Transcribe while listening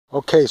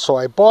Okay, so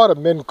I bought a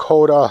Minn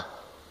Kota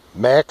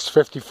Max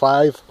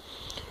 55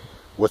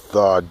 with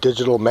the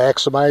digital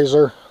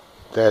maximizer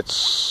that's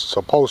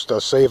supposed to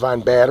save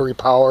on battery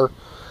power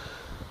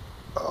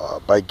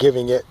by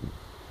giving it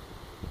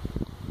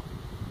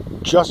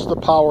just the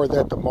power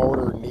that the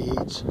motor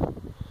needs.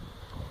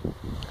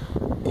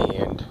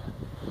 And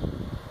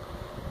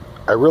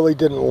I really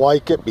didn't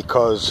like it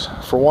because,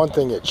 for one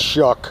thing, it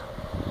shook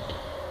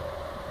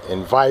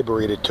and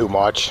vibrated too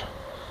much,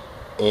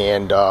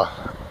 and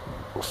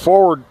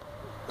forward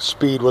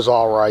speed was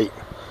alright,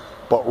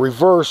 but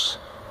reverse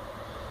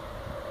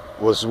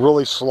was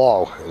really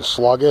slow and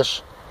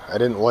sluggish. I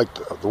didn't like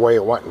the way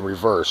it went in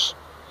reverse.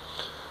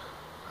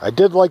 I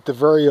did like the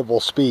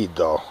variable speed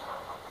though,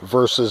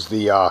 versus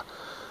the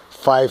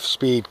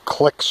 5-speed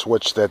click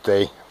switch that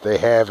they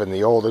have in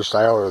the older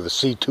style, or the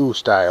C2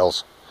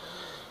 styles.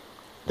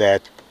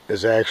 That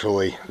is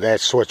actually that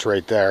switch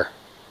right there.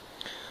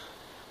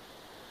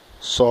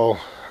 So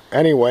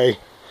anyway,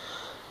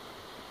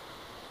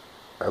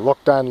 I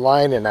looked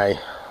online and I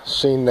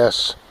seen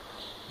this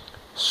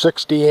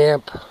 60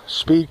 amp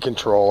speed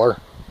controller,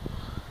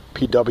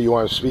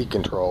 PWM speed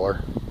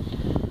controller,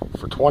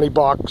 for 20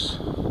 bucks.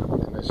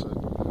 And I said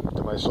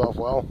to myself,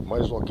 well,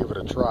 might as well give it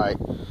a try.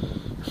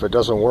 If it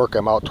doesn't work,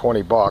 I'm out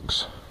 20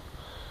 bucks.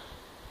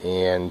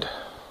 And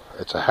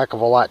it's a heck of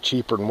a lot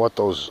cheaper than what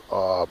those,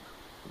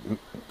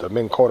 the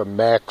Minn Kota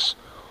Max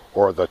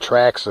or the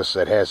Traxxas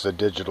that has the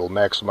digital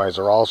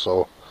maximizer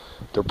also.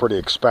 They're pretty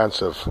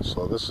expensive.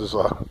 So this is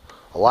a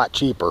lot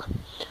cheaper.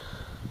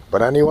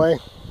 But anyway,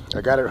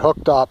 I got it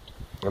hooked up,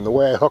 and the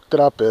way I hooked it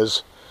up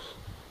is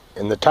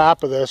in the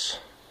top of this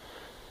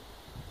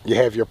you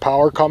have your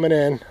power coming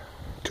in,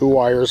 2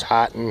 wires,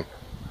 hot and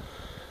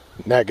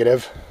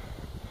negative,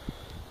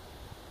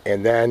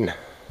 and then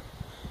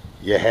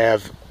you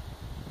have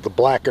the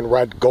black and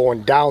red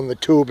going down the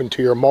tube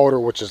into your motor,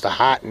 which is the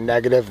hot and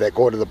negative that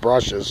go to the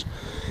brushes,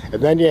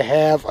 and then you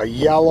have a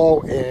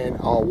yellow and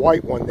a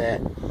white one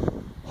that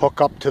hook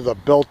up to the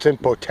built-in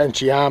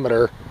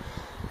potentiometer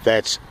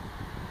that's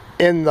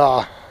in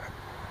the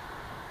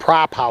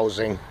prop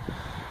housing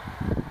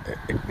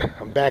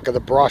back of the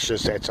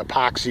brushes. That's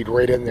epoxied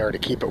right in there to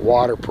keep it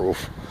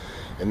waterproof,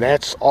 and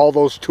that's all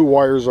those 2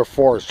 wires are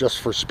for, is just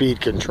for speed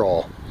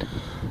control.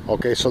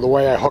 Okay, so the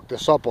way I hooked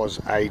this up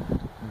was I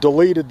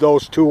deleted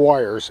those 2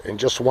 wires and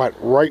just went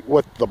right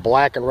with the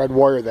black and red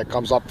wire that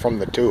comes up from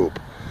the tube.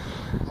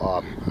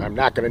 I'm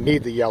not going to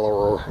need the yellow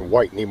or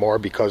white anymore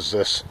because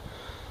this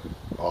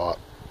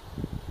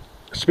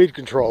speed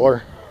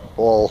controller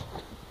will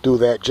do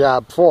that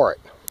job for it.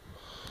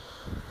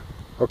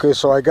 Okay,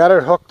 so I got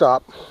it hooked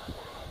up,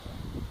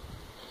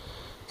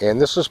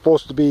 and this is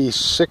supposed to be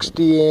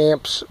 60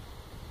 amps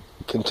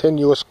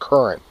continuous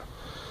current,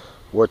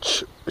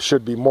 which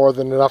should be more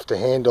than enough to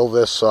handle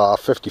this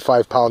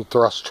 55-pound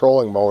thrust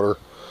trolling motor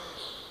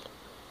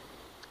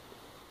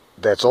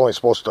that's only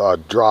supposed to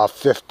draw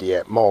 50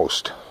 at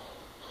most.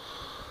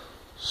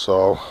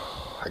 So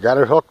I got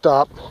it hooked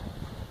up,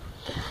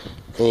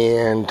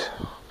 and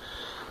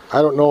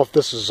I don't know if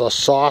this is a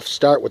soft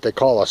start, what they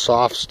call a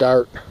soft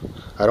start.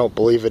 I don't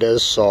believe it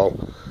is.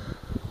 So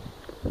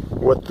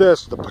with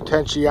this, the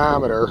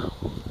potentiometer,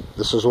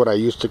 this is what I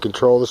used to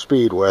control the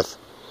speed with,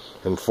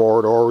 in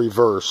forward or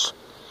reverse,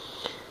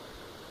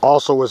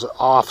 also is an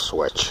off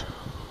switch.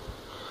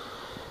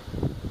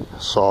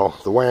 So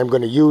the way I'm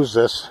going to use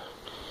this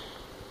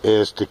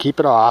is to keep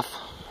it off,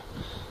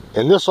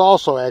 and this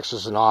also acts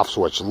as an off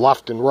switch,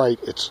 left and right.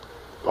 It's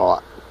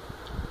on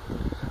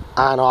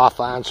off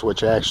on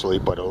switch actually,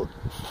 but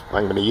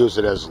I'm going to use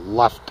it as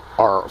left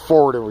or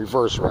forward and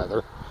reverse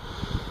rather.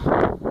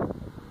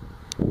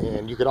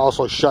 And you can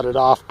also shut it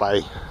off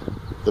by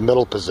the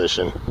middle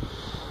position.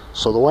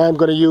 So the way I'm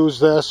going to use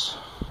this,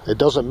 it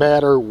doesn't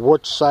matter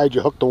which side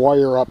you hook the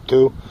wire up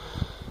to.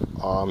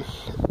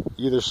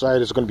 Either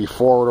side is going to be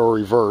forward or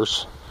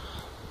reverse.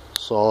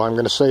 So I'm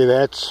going to say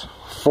that's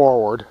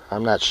forward.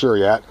 I'm not sure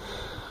yet.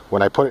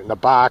 When I put it in the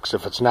box,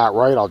 if it's not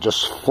right, I'll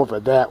just flip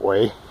it that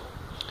way,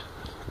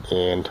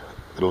 and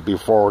it'll be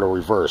forward or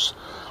reverse.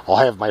 I'll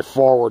have my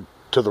forward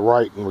to the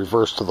right and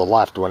reverse to the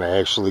left when I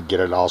actually get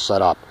it all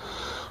set up.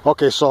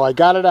 Okay, so I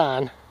got it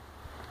on.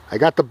 I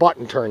got the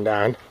button turned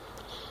on,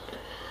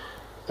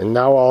 and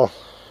now I'll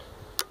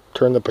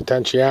turn the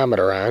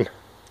potentiometer on.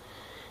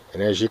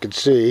 And as you can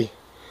see,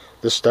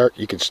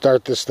 you can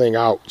start this thing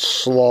out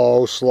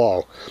slow,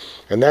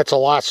 and that's a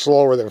lot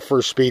slower than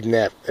first speed in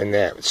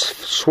that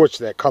switch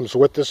that comes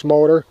with this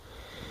motor.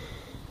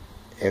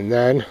 And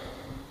then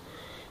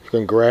you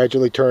can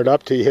gradually turn it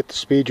up till you hit the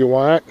speed you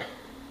want,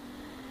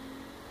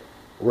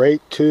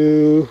 right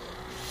to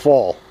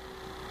full.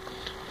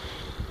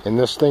 And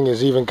this thing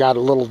has even got a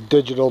little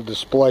digital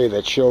display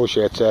that shows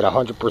you it's at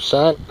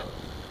 100%.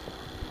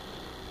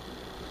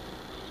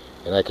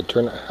 And I can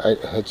turn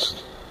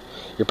it.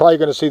 You're probably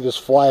going to see this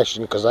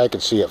flashing because I can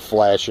see it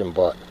flashing,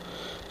 but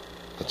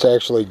it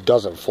actually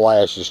doesn't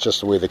flash. It's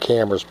just the way the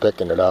camera's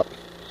picking it up.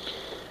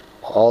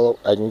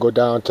 I can go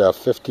down to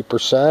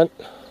 50%.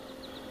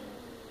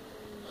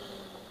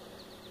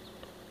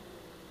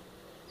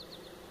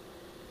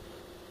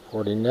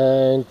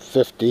 49,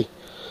 50.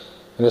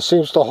 And it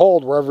seems to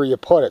hold wherever you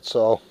put it.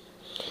 So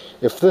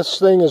if this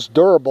thing is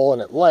durable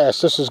and it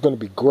lasts, this is going to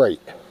be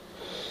great.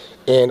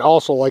 And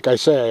also, like I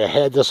say, I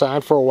had this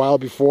on for a while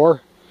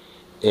before,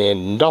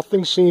 and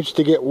nothing seems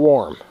to get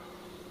warm.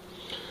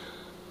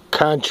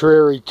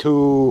 Contrary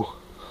to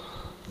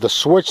the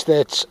switch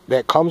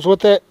that comes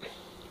with it,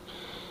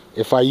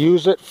 if I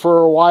use it for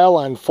a while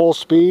on full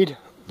speed,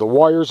 the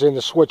wires in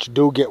the switch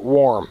do get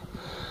warm.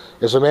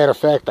 As a matter of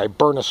fact, I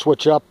burned a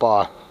switch up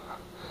on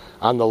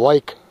the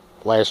lake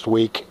last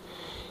week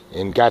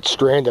and got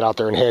stranded out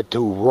there and had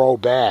to row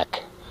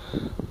back.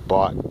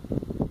 But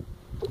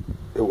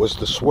it was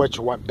the switch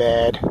went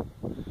bad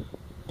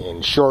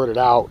and shorted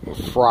out and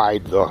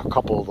fried a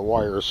couple of the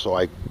wires, so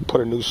I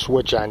put a new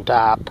switch on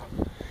top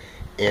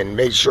and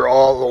made sure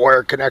all the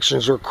wire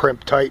connections were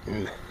crimped tight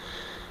and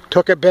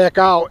took it back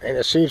out, and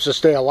it seems to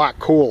stay a lot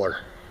cooler,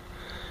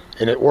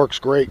 and it works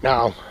great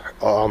now.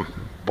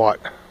 But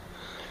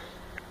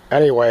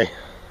anyway,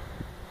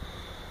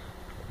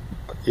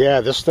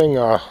 yeah, this thing,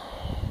 I'm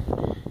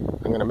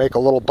gonna make a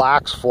little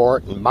box for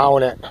it and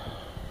mount it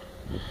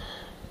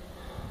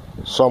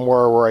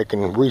somewhere where I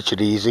can reach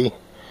it easy.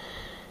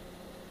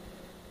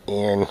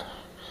 And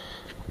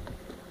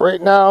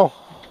right now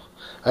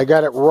I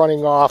got it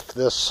running off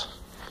this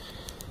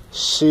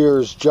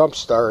Sears jump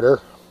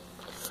starter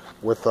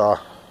with a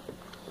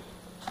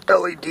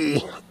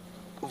LED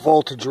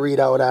voltage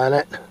readout on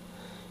it,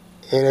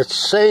 and it's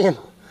saying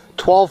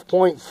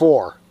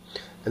 12.4,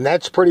 and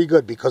that's pretty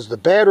good because the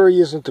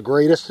battery isn't the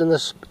greatest in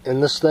this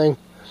thing,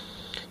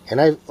 and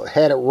I've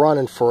had it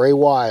running for a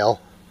while,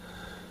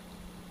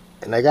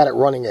 and I got it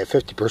running at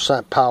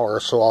 50% power,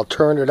 so I'll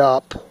turn it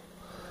up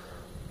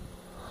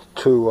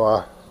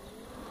to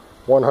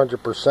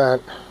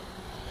 100%.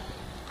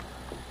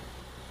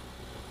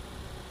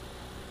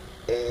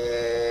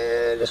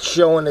 It's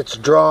showing it's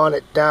drawing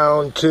it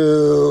down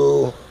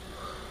to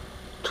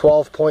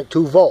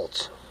 12.2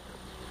 volts.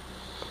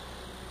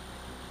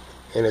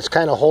 And it's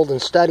kind of holding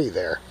steady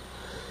there.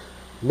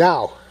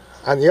 Now,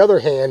 on the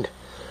other hand,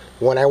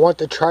 when I want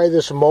to try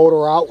this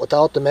motor out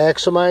without the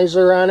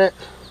maximizer on it,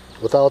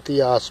 without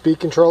the speed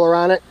controller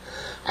on it,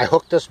 I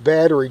hook this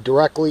battery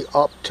directly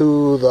up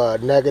to the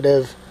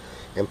negative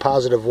and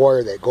positive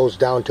wire that goes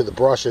down to the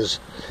brushes,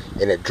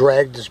 and it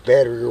dragged this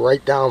battery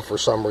right down for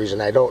some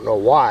reason. I don't know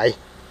why.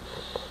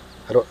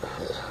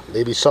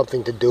 Maybe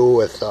something to do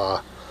with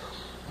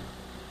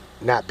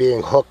not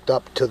being hooked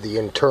up to the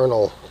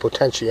internal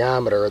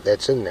potentiometer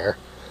that's in there.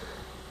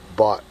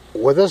 But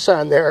with this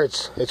on there,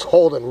 it's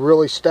holding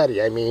really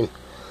steady. I mean,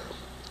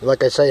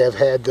 like I say, I've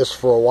had this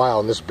for a while,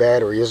 and this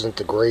battery isn't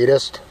the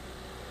greatest.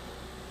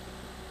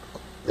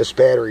 This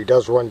battery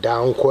does run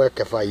down quick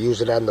if I use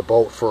it on the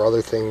boat for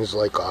other things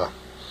like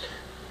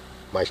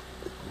my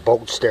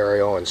boat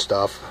stereo and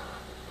stuff.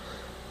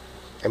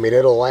 I mean,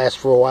 it'll last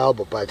for a while,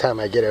 but by the time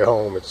I get it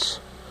home, it's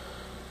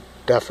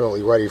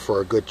definitely ready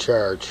for a good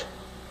charge.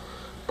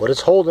 But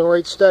it's holding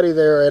right steady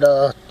there at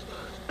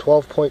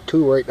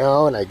 12.2 right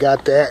now, and I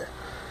got that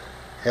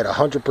at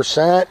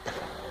 100%.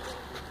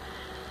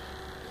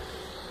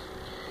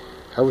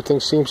 Everything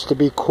seems to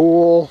be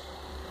cool.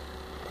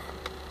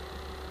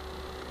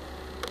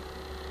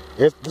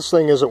 This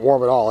thing isn't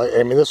warm at all.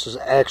 I mean, this is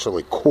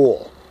actually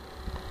cool.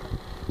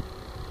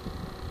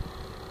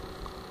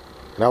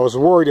 And I was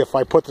worried if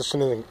I put this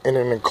in an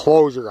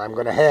enclosure, I'm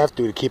going to have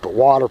to keep it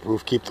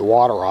waterproof, keep the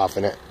water off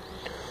in it.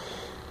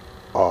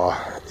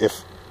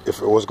 If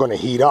it was going to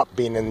heat up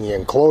being in the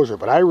enclosure.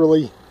 But I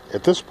really,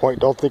 at this point,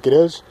 don't think it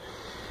is.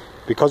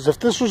 Because if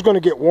this was going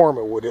to get warm,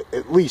 it would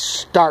at least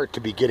start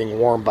to be getting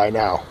warm by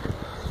now.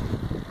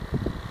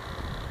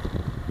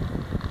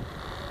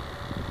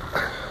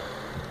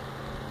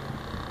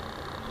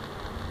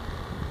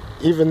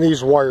 Even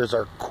these wires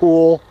are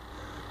cool,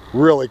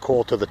 really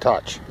cool to the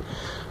touch.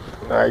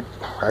 I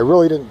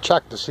really didn't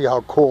check to see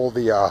how cool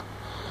the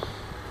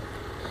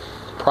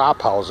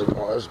prop housing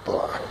was,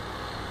 but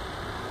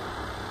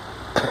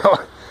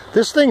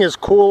this thing is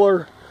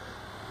cooler.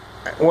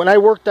 When I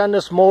worked on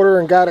this motor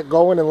and got it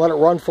going and let it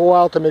run for a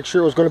while to make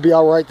sure it was going to be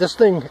alright, this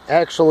thing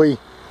actually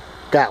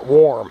got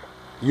warm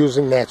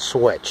using that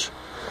switch.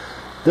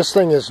 This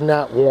thing is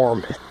not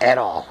warm at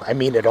all. I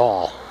mean at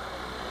all.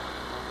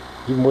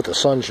 Even with the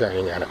sun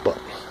shining on it. But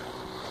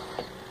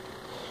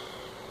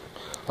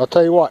I'll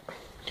tell you what,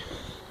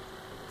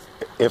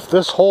 if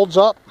this holds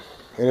up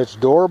and it's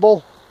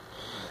durable,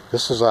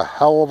 this is a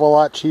hell of a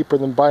lot cheaper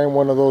than buying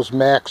one of those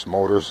Max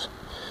motors.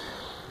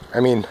 I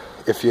mean,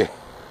 if you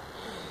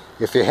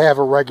have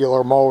a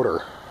regular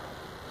motor,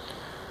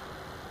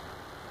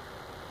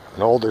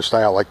 an older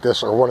style like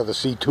this, or one of the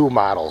C2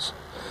 models,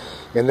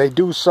 and they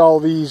do sell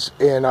these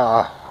in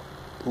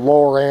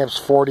lower amps,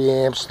 40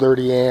 amps,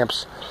 30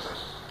 amps.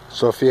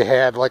 So if you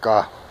had like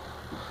a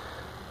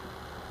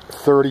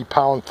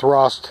 30-pound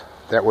thrust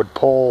that would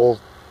pull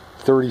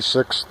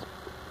 36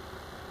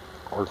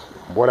 or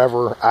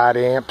whatever odd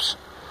amps,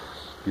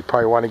 you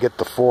probably want to get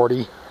the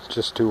 40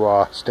 just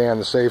to stay on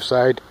the safe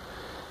side.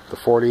 The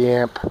 40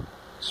 amp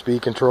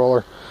speed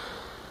controller.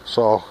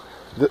 So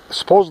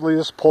supposedly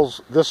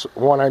this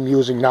one I'm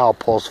using now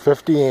pulls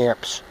 50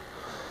 amps,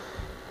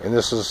 and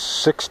this is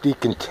 60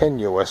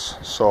 continuous,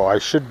 so I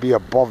should be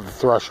above the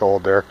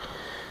threshold there,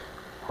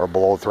 or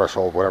below the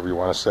threshold, whatever you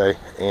want to say.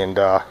 And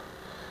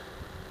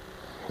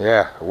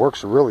yeah, it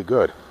works really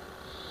good.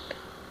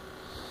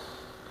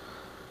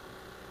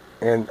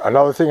 And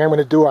another thing I'm going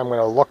to do, I'm going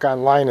to look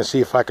online and see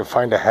if I can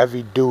find a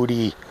heavy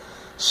duty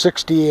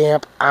 60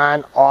 amp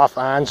on off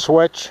on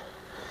switch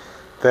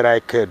that I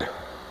could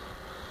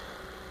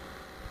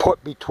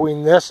put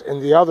between this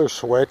and the other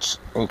switch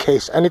in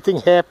case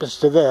anything happens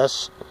to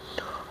this.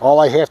 All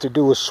I have to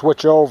do is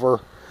switch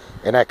over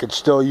and I could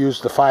still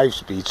use the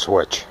 5-speed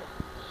switch.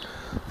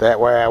 That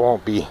way I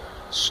won't be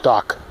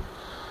stuck.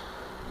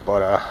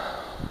 But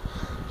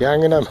yeah,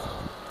 I'm gonna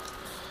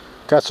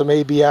got some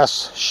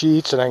ABS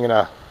sheets and I'm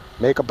gonna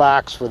make a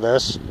box for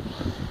this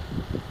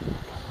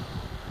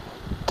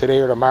today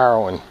or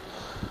tomorrow and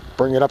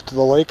bring it up to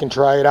the lake and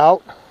try it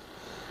out.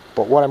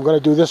 But what I'm going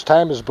to do this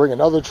time is bring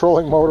another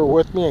trolling motor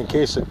with me in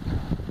case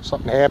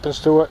something happens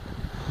to it.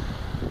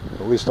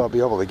 At least I'll be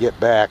able to get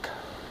back.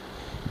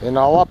 And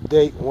I'll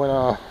update when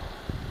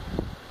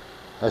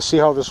I see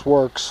how this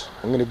works.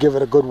 I'm going to give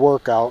it a good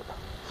workout.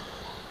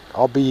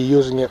 I'll be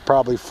using it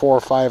probably 4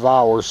 or 5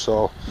 hours,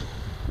 so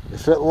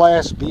if it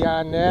lasts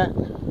beyond that,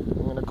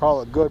 I'm going to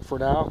call it good for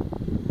now.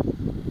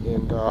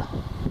 And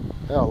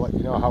yeah, I'll let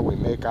you know how we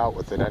make out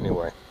with it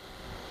anyway.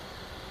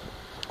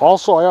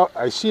 Also,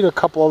 I seen a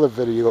couple other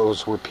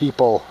videos where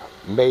people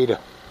made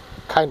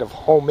kind of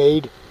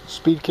homemade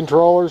speed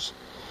controllers,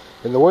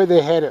 and the way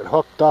they had it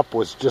hooked up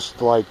was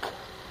just like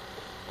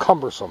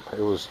cumbersome.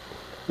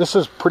 This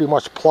is pretty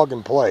much plug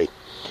and play.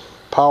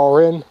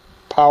 Power in,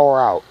 power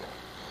out.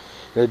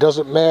 And it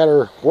doesn't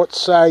matter what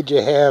side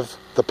you have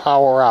the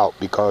power out,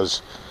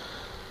 because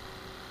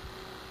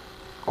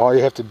all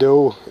you have to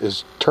do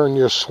is turn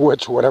your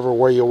switch whatever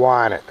way you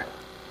want it.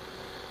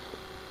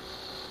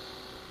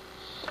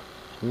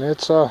 And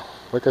it's,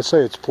 like I say,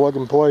 it's plug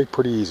and play,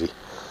 pretty easy.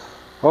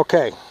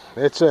 Okay,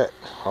 that's it.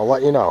 I'll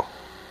let you know.